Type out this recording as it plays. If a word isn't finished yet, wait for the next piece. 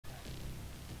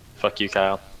Fuck you,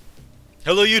 Kyle.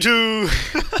 Hello, YouTube!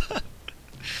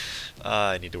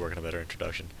 I need to work on a better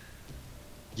introduction.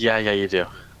 Yeah, you do.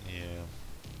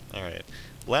 Yeah. Alright.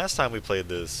 Last time we played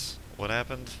this, what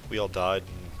happened? We all died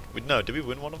and... No, did we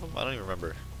win one of them? I don't even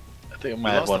remember. I think we We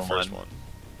might have lost won the first one.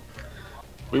 one.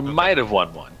 We might have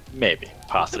won one. Maybe. Possibly.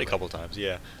 Possibly. A couple times,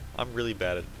 yeah. I'm really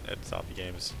bad at zombie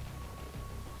games.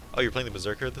 Oh, you're playing the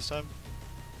Berserker this time?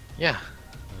 Yeah.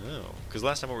 Oh. Because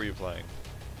last time what were you playing?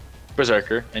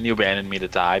 Berserker, and you abandoned me to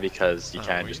die because you Oh,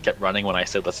 kind of we- just kept running when I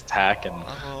said let's attack, and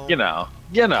Oh. you know,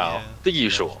 Yeah. the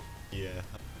usual. Yeah.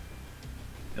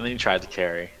 And then you tried to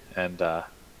carry, and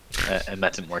and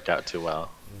that didn't work out too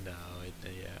well. No,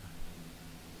 yeah.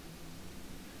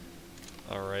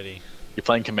 Alrighty. You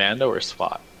playing Commando or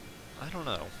SWAT? I don't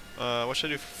know. What should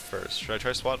I do first? Should I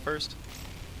try SWAT first?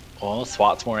 Well,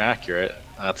 SWAT's more accurate.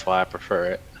 That's why I prefer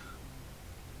it.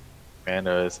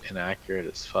 Commando is inaccurate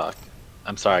as fuck.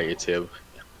 I'm sorry, YouTube.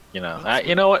 You know,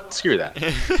 you know what? Screw that.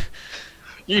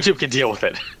 YouTube can deal with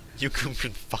it. You can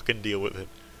fucking deal with it.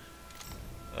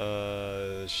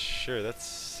 Sure, that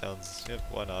sounds... Yep,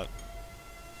 why not?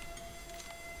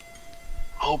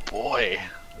 Oh boy,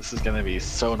 this is gonna be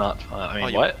so not fun. I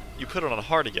mean, Oh, what? You put it on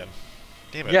hard again.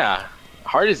 Damn it. Yeah,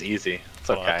 hard is easy. It's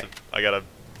Hold on, okay. I gotta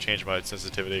change my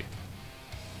sensitivity.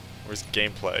 Where's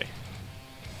gameplay?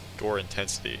 Gore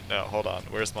intensity. No, hold on.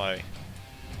 Where's my...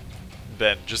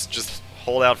 Ben, just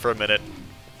hold out for a minute.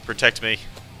 Protect me.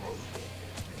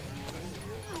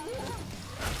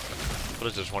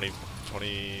 What is it, 20,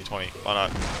 20. Why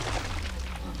not?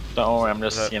 Don't worry, I'm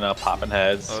Is just, that- you know, popping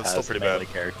heads. Oh, that's as still pretty a melee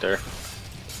bad. character.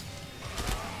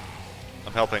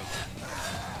 I'm helping.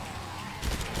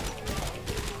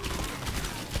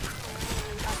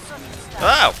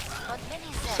 Ow!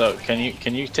 So can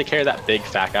you take care of that big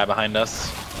fat guy behind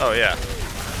us? Oh, yeah.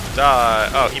 Die.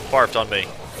 Oh, he barfed on me.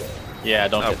 Yeah,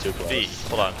 don't Oh, get too close. V.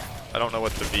 Hold on. I don't know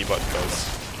what the V button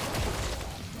does.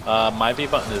 My V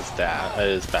button is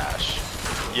bash.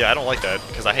 Yeah, I don't like that,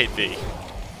 because I hate V.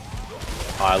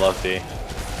 Oh, I love V.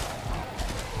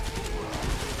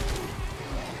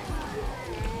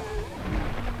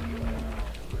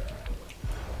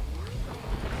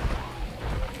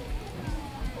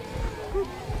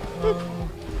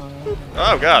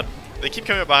 Oh, God. They keep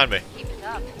coming up behind me. Keep it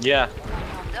up. Yeah.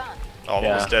 Well done. Oh, I'm Yeah.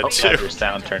 almost dead, Hope you have too. your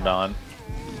sound turned on.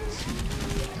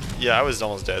 Yeah, I was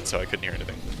almost dead, so I couldn't hear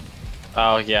anything.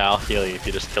 Oh yeah, I'll heal you if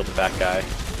you just kill the fat guy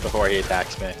before he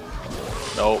attacks me.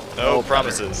 Nope. No better.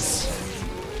 promises.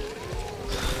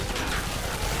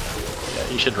 Yeah,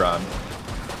 you should run.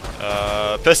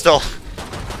 Pistol.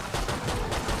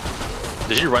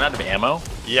 Did you run out of ammo?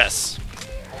 Yes.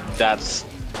 That's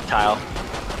Kyle.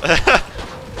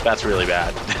 That's really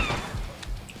bad.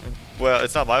 Well,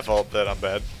 it's not my fault that I'm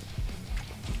bad.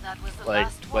 That was the like,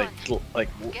 last one.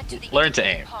 Get to the learn to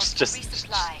ATM aim. pod Just for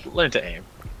resupply. learn to aim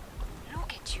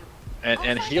Look at you.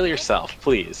 and heal yourself,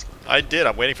 please. I did.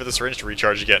 I'm waiting for the syringe to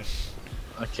recharge again.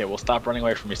 Okay, well stop running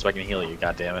away from me so I can heal you.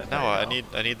 God damn it. No, There you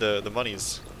I need the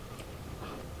monies.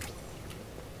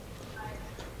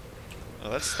 Oh,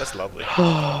 that's lovely.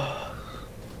 go.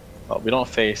 Well, we don't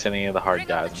face any of the hard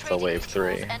Bring up guys the until trading wave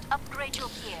 3. tools and upgrade your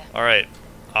gear. All right.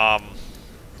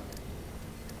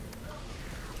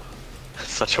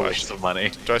 Such a waste of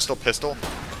money. Do I still pistol?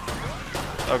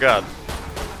 Oh God.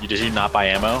 Did you not buy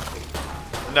ammo?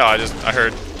 No, I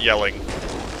heard yelling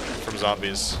from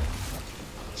zombies.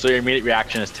 So your immediate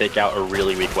reaction is take out a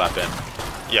really weak weapon.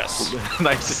 Yes.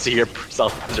 Nice to see your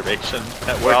self-preservation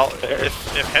at work Well, there. if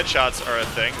headshots are a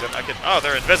thing, then I could. Oh,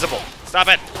 they're invisible. Stop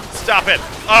it! Stop it!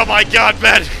 Oh my God,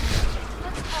 Ben!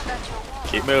 Let's call that your wall.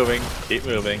 Keep moving. Keep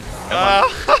moving. Come on.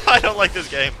 I don't like this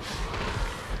game.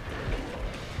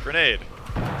 Grenade.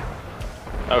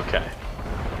 Okay.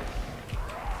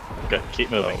 Good.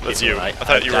 Keep moving. Oh, keep that's moving. you. I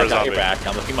thought you were a I got zombie. your back.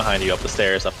 I'm looking behind you. Up the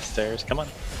stairs. Up the stairs. Come on.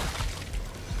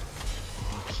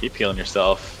 Keep healing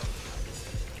yourself.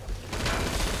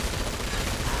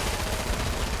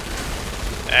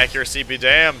 Accuracy be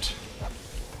damned.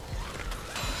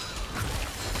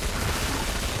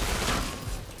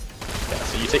 Yeah.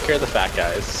 So you take care of the fat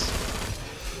guys.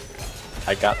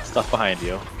 I got stuff behind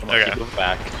you. Come on. Okay. Keep moving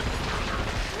back.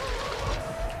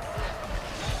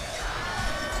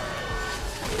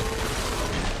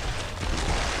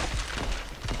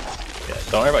 Yeah,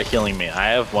 don't worry about healing me. I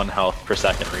have 1 health per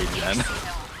second regen.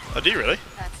 Oh, do you really?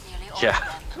 That's nearly all Yeah.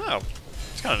 of them. Oh,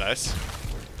 it's kind of nice.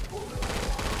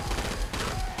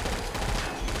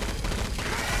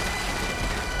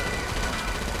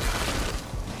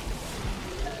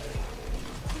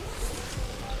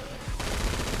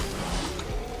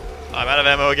 I'm out of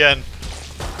ammo again.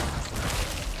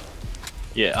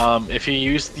 Yeah, if you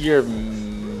use your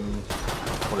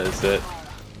what is it?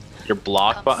 Your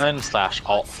block button /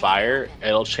 alt fire.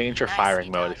 It'll change your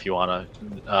firing mode if you wanna.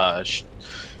 I'm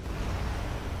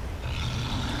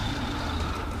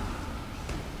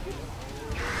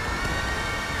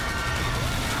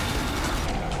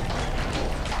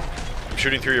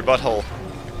shooting through your butthole.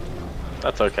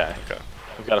 That's okay. Okay.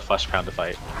 We've got a flesh pound to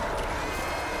fight.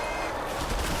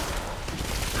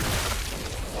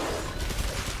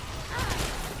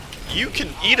 You can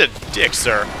eat a dick,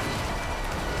 sir.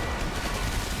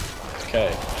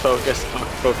 Okay,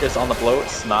 focus on the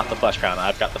bloats, not the flesh pound.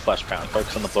 I've got the flesh pound.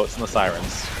 Focus on the bloats and the sirens.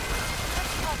 Let's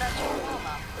call that your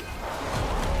warm-up.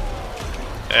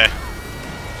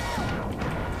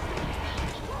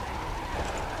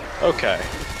 Okay.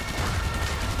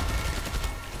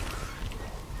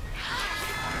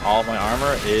 All of my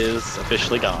armor is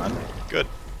officially gone. Good.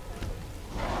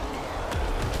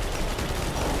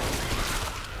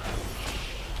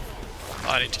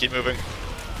 I need to keep moving.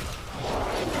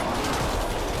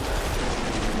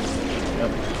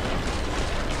 Yep.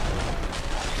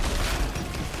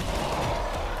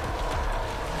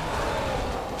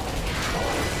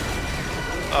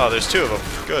 Oh, there's two of them.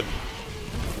 Good.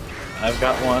 I've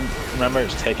got one. Remember,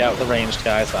 just take out the ranged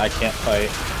guys that I can't fight.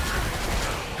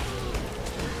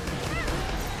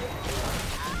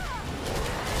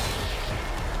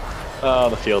 Oh,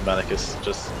 the field medic has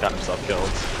just got himself killed.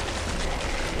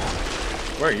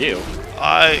 Where are you?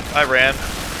 I ran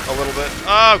a little bit.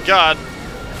 Oh god.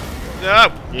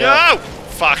 No. Yeah. No.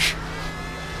 Fuck.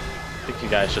 I think you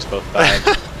guys just both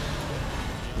died.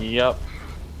 Yep.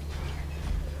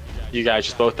 You guys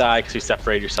just both died because you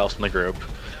separated yourselves from the group.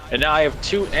 And now I have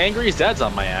 2 angry Zeds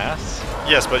on my ass.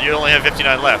 Yes, but you only have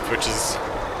 59 left, which is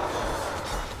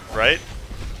right.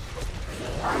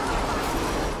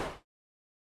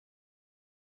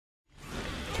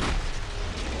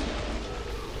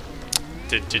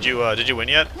 Did you win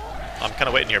yet? I'm kind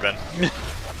of waiting here, Ben.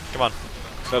 Come on.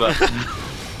 Shut up.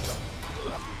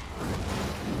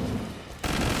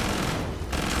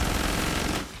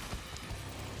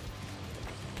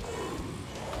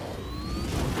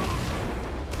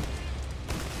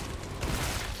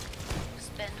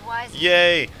 Spend wisely.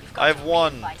 Yay! You've got I've a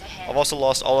won. big fight ahead. I've also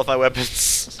lost all of my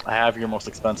weapons. I have your most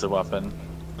expensive weapon.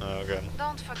 Oh, okay.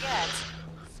 Don't forget.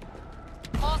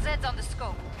 All Zeds on the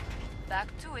scope. Back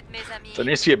to it, mes amis. There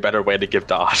needs to be a better way to give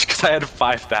Dosh, because I had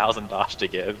 5,000 Dosh to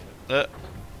give. What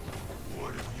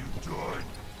have you done?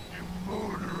 You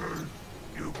murderer!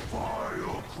 You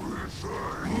vile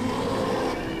creature!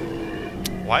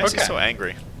 Why is he Okay. so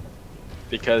angry?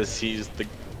 Because he's the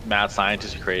mad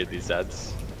scientist who created these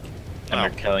Zeds. And Oh. they're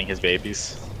killing his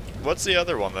babies. What's the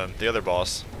other one then? The other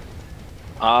boss?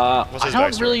 What's I his don't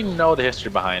backstory? really know the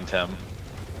history behind him.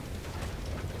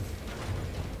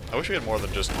 I wish we had more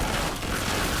than just.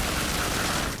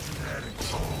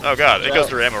 Oh god, it goes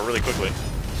through ammo really quickly.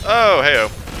 Oh, heyo.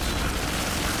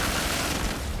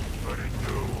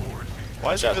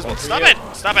 Why is it That's invisible? one for Stop you. it!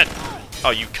 Stop it!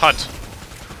 Oh, you cunt.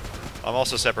 I'm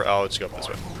also separate. Oh, let's go up this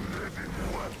way.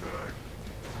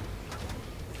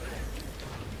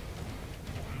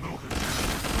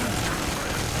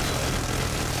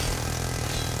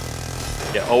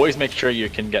 Yeah, always make sure you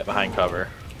can get behind cover.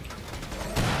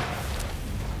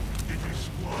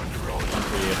 One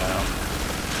for you now.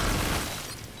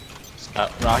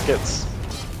 Rockets.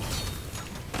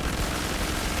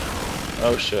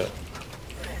 Oh shit.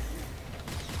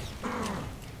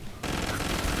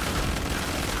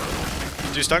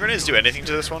 Do stun grenades do anything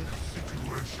to this one?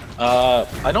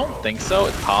 I don't think so.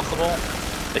 It's possible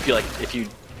if you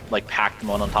pack them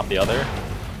one on top of the other.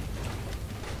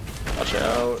 Watch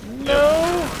out!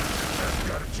 No.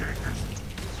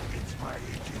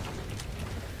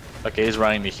 Okay, he's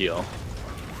running to heal.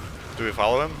 Do we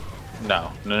follow him?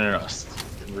 No.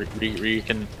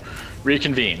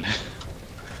 Reconvene.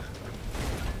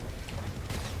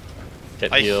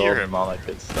 Get I healed hear him. and all that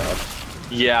good stuff.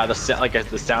 Yeah, the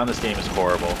sound of this game is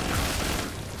horrible.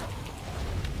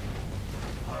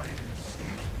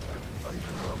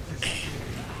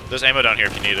 There's ammo down here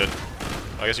if you need it.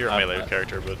 I guess you're a melee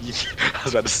character, but I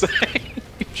was about to say.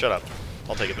 shut up.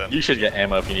 I'll take it then. You should get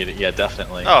ammo if you need it. Yeah,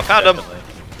 definitely. Oh, found him. Definitely.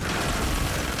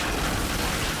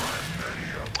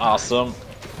 Awesome.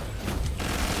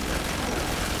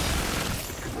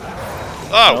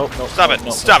 Oh! Nope, nope, Stop nope, it!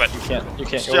 nope, Stop nope. it! You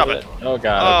can't Stop go with it. it. Oh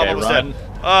god, Oh, okay, I'm almost run. dead.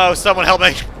 Oh, someone help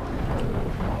me!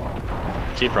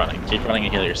 Keep running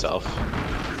and heal yourself.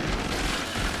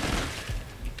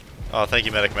 Oh, thank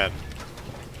you, medic man.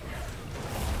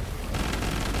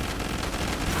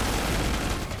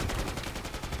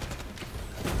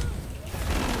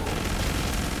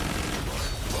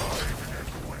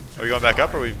 Are we going back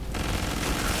up, or are we?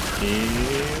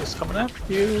 He's coming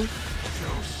after you.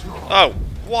 Oh,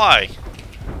 why?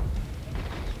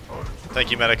 Thank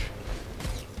you, medic.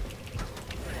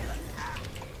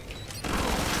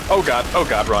 Oh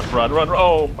god, run, run, run,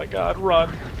 oh my god,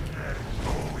 run.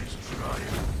 Always trying.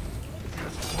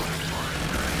 Just one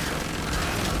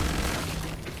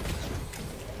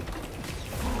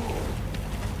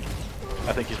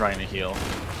I think he's running to heal.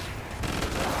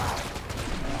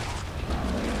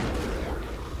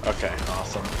 Okay,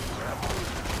 awesome.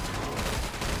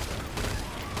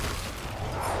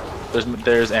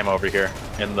 There's ammo over here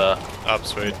in the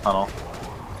Sweet. tunnel.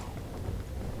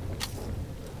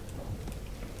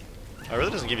 It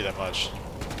really doesn't give you that much.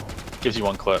 Gives you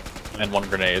one clip and one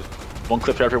grenade. One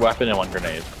clip for every weapon and one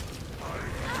grenade.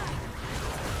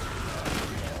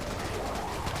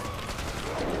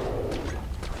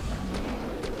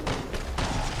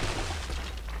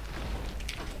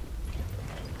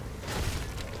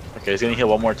 Okay, he's gonna heal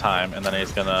one more time, and then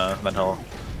he'll.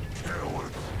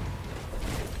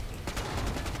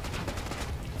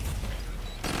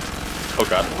 Oh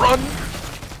god, run!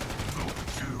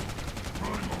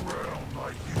 run around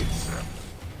like insects.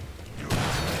 You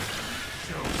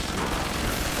shall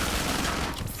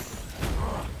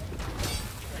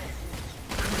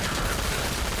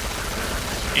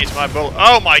Eats my bullet.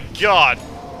 Oh my god!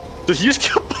 Did he just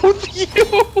kill both of you?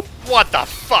 What the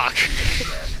fuck?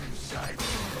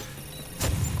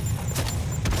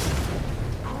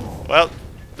 Well,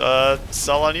 it's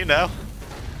all on you now.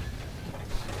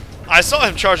 I saw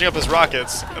him charging up his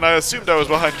rockets, and I assumed I was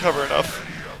behind cover enough.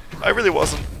 I really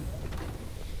wasn't.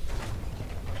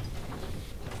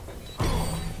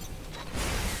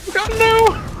 God, no!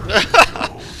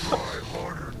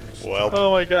 Well,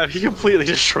 Oh my god, he completely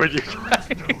destroyed you guys.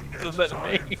 Isn't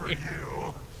that me?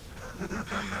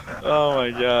 Oh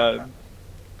my god.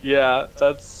 Yeah,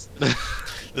 that's...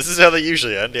 this is how they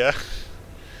usually end, yeah?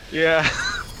 yeah.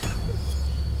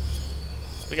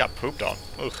 We got pooped on.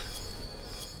 Ugh.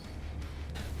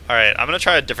 Alright, I'm gonna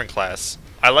try a different class.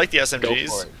 I like the Go for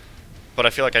SMGs, it. but I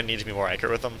feel like I need to be more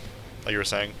accurate with them, like you were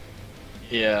saying.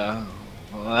 Yeah.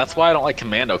 Well, that's why I don't like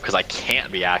Commando, because I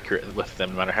can't be accurate with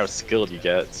them no matter how skilled you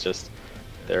get. It's just,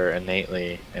 they're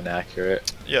innately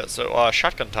inaccurate. Yeah, so,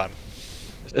 shotgun time.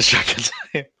 Shotgun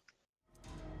time.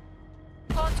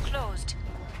 Port closed.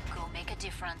 Go make a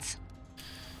difference.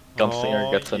 Gunslinger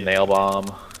Oh, gets a yeah. nail bomb.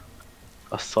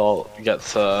 Assault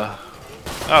gets a...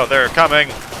 Oh, they're coming!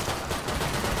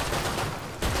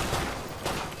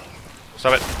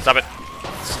 Stop it, stop it,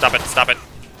 stop it, stop it.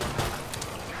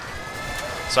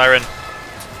 Siren.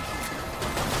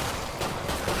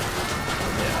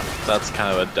 Yeah, that's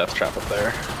kind of a death trap up there.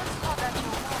 Let's call that your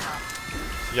warm-up.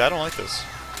 Yeah, I don't like this.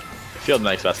 Field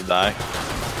Knight's about to die.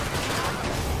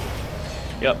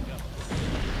 Yep.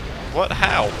 What?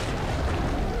 How?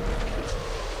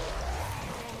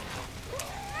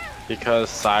 Because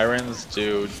sirens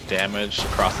do damage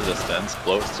across the distance,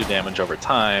 bloats do damage over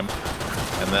time,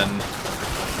 and then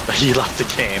he left the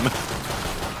game.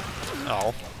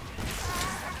 Oh.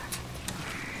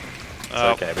 It's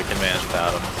okay, we can manage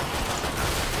without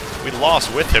him. We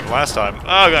lost with him last time.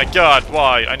 Oh my god,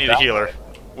 why? I need a That healer. way.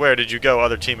 Where did you go,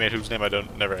 other teammate whose name I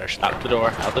don't never actually know? Out the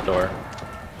door, out the door.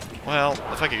 Well,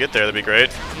 if I could get there, that'd be great.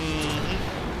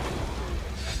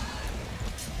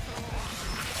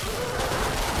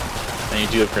 And you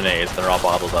do have grenades, they're all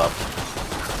bottled up.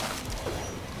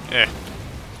 Eh.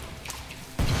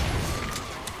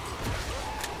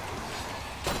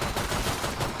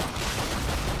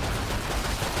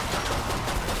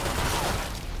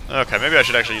 Okay, maybe I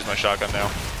should actually use my shotgun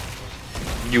now.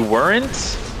 You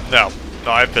weren't? No,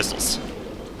 I have pistols.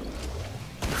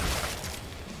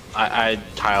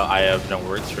 Kyle, I have no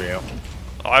words for you.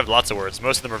 Oh, I have lots of words.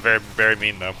 Most of them are very, very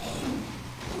mean, though.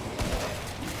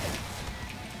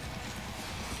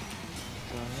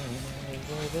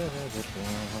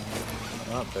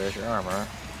 Oh, there's your armor.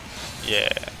 Yeah.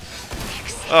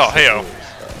 Oh, heyo.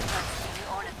 Practically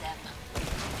all of them.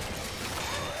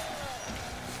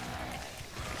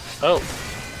 Oh.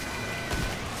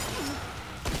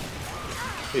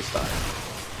 Please die.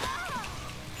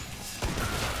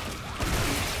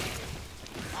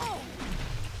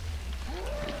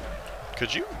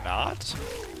 Could you not?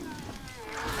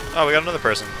 Oh, we got another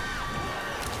person.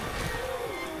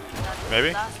 That's Maybe?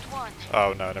 the last one.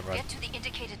 Oh, no, never mind. Get to the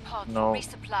indicated pod No. for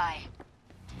resupply.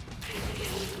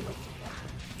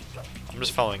 I'm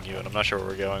just following you, and I'm not sure where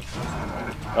we're going.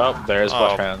 Oh, there's Oh,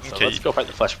 Flesh Pound. So okay. let's go fight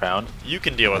the Flesh Pound. You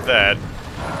can deal with that.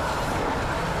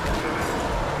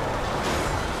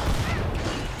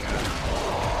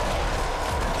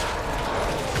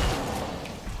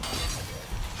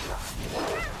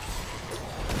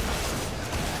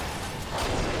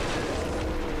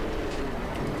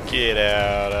 Get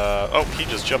out. Oh, he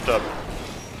just jumped up.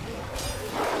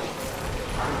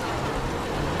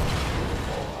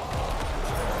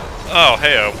 Oh,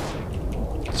 heyo.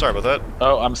 Sorry about that.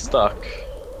 Oh, I'm stuck.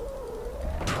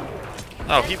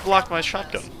 Oh, he blocked my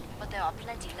shotgun. But there are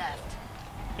plenty left.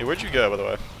 Hey, where'd you go, by the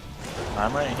way?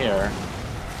 I'm right here.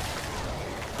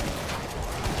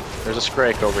 There's a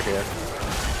Scrake over here.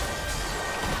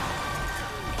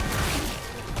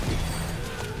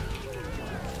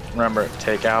 Remember,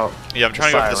 take out. Yeah, I'm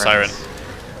trying to go for the siren. sirens.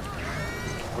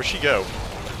 Where'd she go?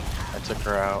 I took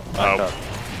her out. Back Oh. up.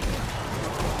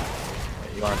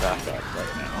 Wait, you want to back up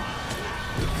right now.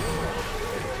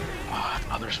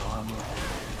 Oh, there's one.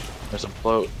 There's a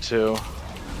float too.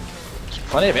 There's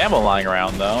plenty of ammo lying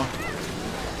around though.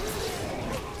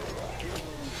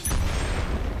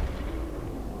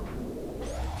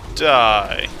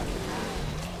 Die.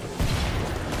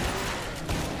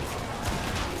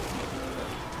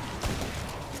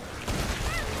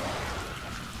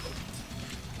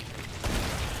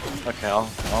 Okay, I'll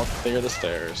clear the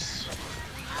stairs.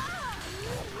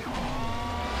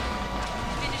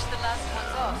 Finish the last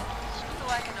ones off, so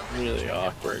I can open the Really trigger.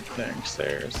 awkward clearing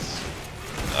stairs.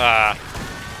 Ah.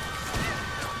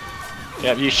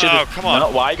 Yeah, you should. Oh, come on. No,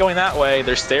 why going that way?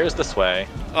 There's stairs this way.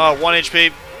 Oh, 1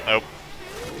 HP. Nope.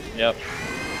 Yep.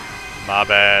 My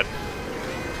bad.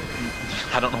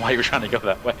 I don't know why you were trying to go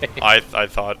that way. I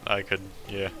thought I could,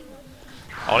 yeah.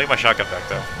 I'll need my shotgun back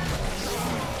though.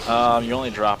 You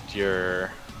only dropped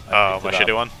your. Oh, picked my it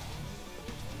shitty up. one?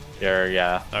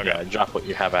 Yeah. Okay. Yeah, drop what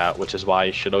you have out, which is why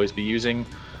you should always be using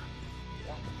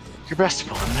your best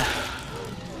one.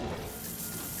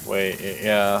 Wait,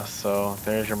 yeah, so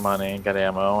there's your money, got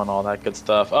ammo and all that good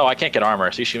stuff. Oh, I can't get armor,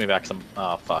 so you shoot me back some.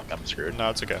 Oh, fuck, I'm screwed. No,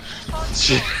 it's okay.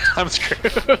 I'm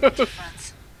screwed.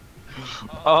 France.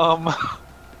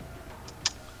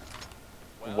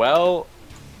 Well,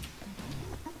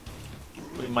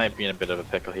 we might be in a bit of a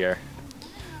pickle here.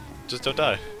 Just don't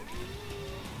die.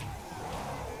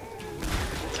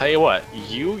 Tell you what,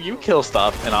 you kill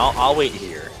stuff, and I'll wait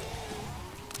here.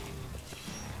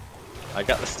 I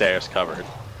got the stairs covered.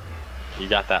 You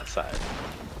got that side.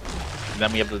 And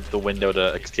then we have the window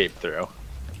to escape through.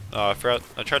 Oh, I forgot.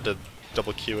 I tried to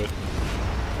double Q it.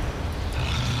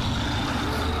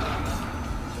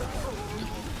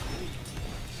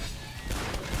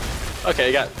 Okay,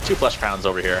 you got 2 flesh pounds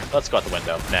over here. Let's go out the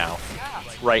window now.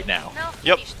 Right now. Now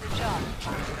Yep. finish the job.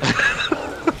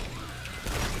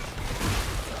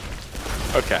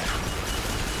 Okay.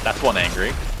 That's one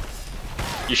angry.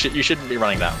 You shouldn't be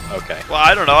running that. Okay. Well,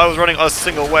 I don't know. I was running a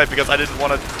single way because I didn't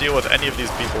want to deal with any of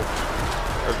these people.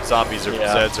 Or zombies or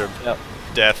Yeah. Zeds or Yep.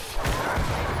 death.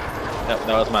 Yep,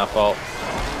 that was my fault.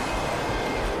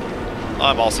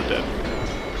 I'm also dead.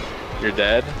 You're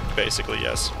dead? Basically,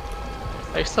 yes.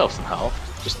 Oh, you still have some health.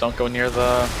 Just don't go near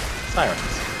the sirens.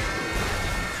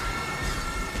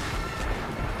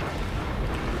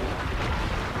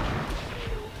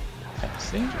 Okay,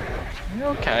 see? You're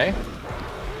okay.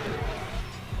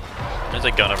 There's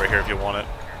a gun over here if you want it.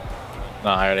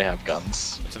 No, I already have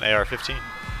guns. It's an AR-15.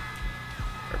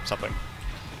 Or something.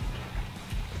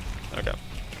 Okay.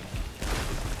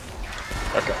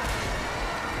 Okay.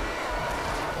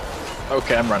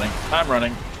 Okay, I'm running. I'm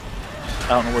running. I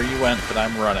don't know where you went, but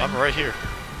I'm running. I'm right here.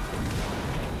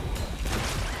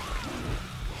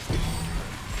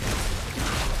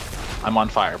 I'm on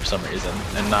fire for some reason,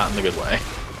 and not in the good way.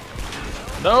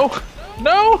 No!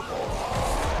 No!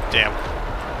 Damn.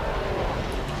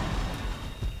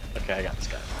 Okay, I got this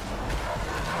guy.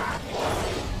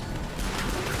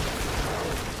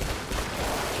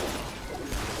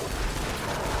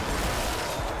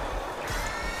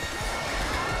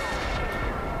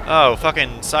 Oh,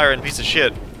 fucking siren piece of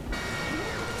shit.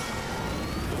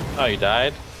 Oh, you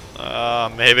died?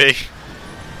 Maybe.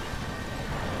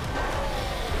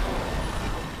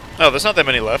 Oh, there's not that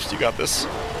many left. You got this.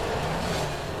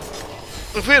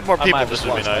 If we had more I might people, have this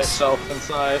just would be lost nice. myself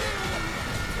inside.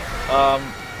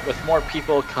 With more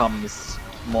people comes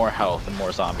more health and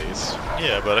more zombies.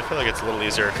 Yeah, but I feel like it's a little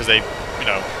easier because they, you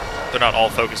know, they're not all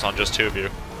focused on just 2 of you.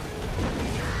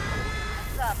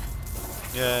 What's up?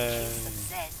 Yay.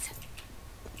 Zed.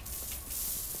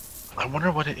 I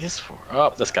wonder what it is for. Oh,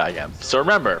 this guy again. So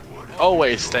remember,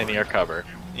 always stay near cover.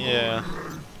 Yeah.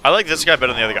 I like this guy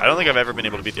better than the other guy. I don't think I've ever been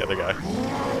able to beat the other guy.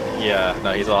 Yeah,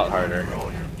 no, he's a lot harder.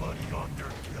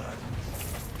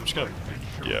 I'm just gonna,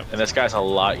 yeah. And this guy's a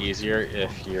lot easier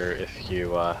if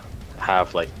you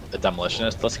have like a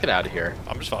demolitionist. Let's get out of here.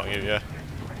 I'm just following you, yeah.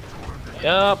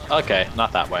 Yep. Okay,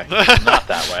 not that way. Not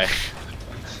that way.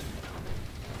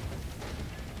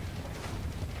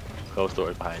 Close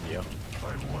doors behind you.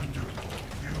 I wonder,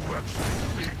 you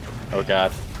Oh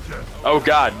god. Oh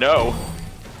god, no!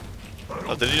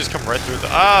 Oh, did he just come right through the...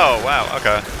 Oh, wow,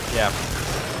 okay. Yeah.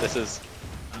 This is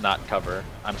not cover.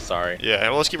 I'm sorry. Yeah,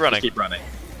 well, let's keep running. Just keep running.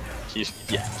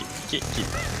 Yeah, keep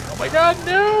running. Oh my god,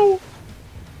 no!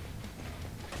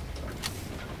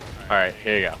 Alright,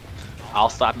 here you go. I'll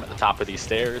stop him at the top of these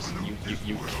stairs.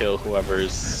 You kill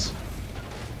whoever's...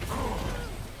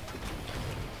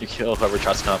 You kill whoever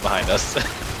tries to come up behind us.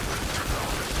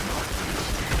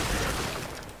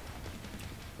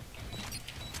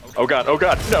 Oh god,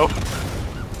 no!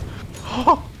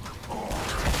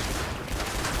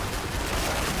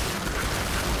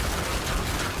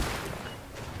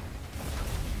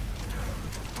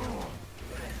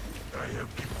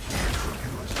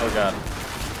 Oh god.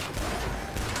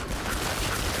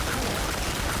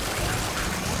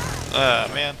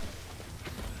 Man.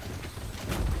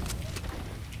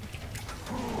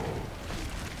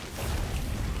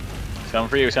 He's coming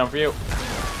for you, he's coming for you.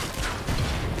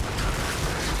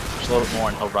 Just a little bit more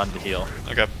and he'll run to heal.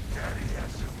 Okay.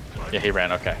 Yeah, he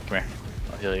ran, okay. Come here.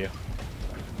 I'll heal you.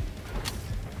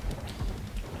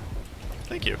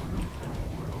 Thank you.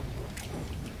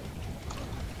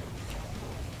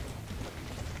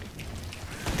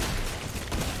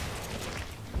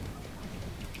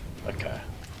 Okay.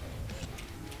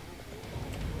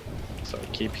 So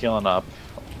keep healing up.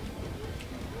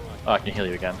 Oh, I can heal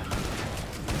you again.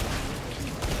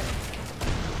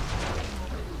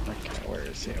 Okay, where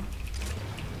is he?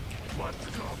 But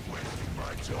stop wasting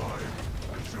my time.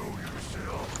 Show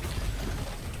yourself.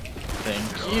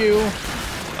 Thank you.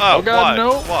 Oh, God, why?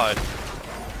 no. Why?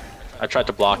 I tried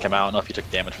to block him out. I don't know if he took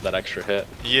damage for that extra hit.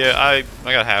 Yeah, I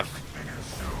got half. It's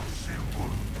so simple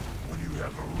when you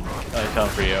have a rough I come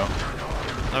for you.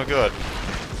 Oh, good.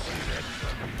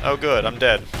 Oh, good. I'm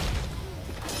dead.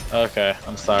 Okay,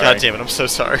 I'm sorry. God damn it, I'm so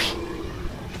sorry.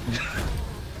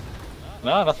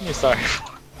 No, nothing to be sorry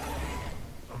for.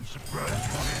 I'm surprised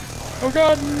you Oh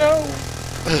god, no!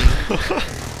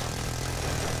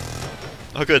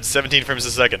 Oh, good. 17 frames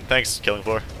a second. Thanks, Killing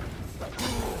Floor.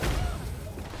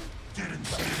 didn't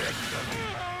see that coming,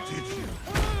 did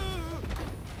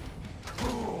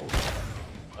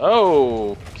you?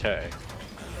 Okay.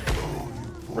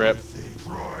 Rip.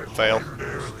 Fail.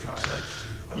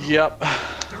 Yep.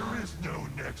 There is no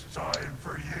next time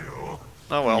for you.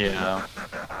 Oh well. Yeah.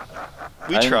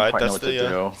 We I didn't tried. quite know That's what to the do.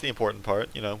 that's the important part.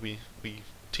 You know, we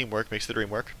teamwork makes the dream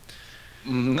work.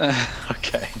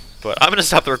 Okay. But I'm gonna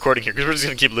stop the recording here because we're just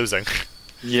gonna keep losing.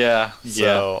 Yeah.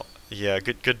 So yeah,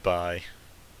 goodbye.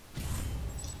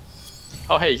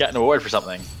 Oh hey, you got an award for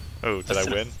something. Oh, did I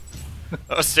win?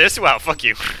 Oh, sis? Wow, fuck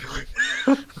you.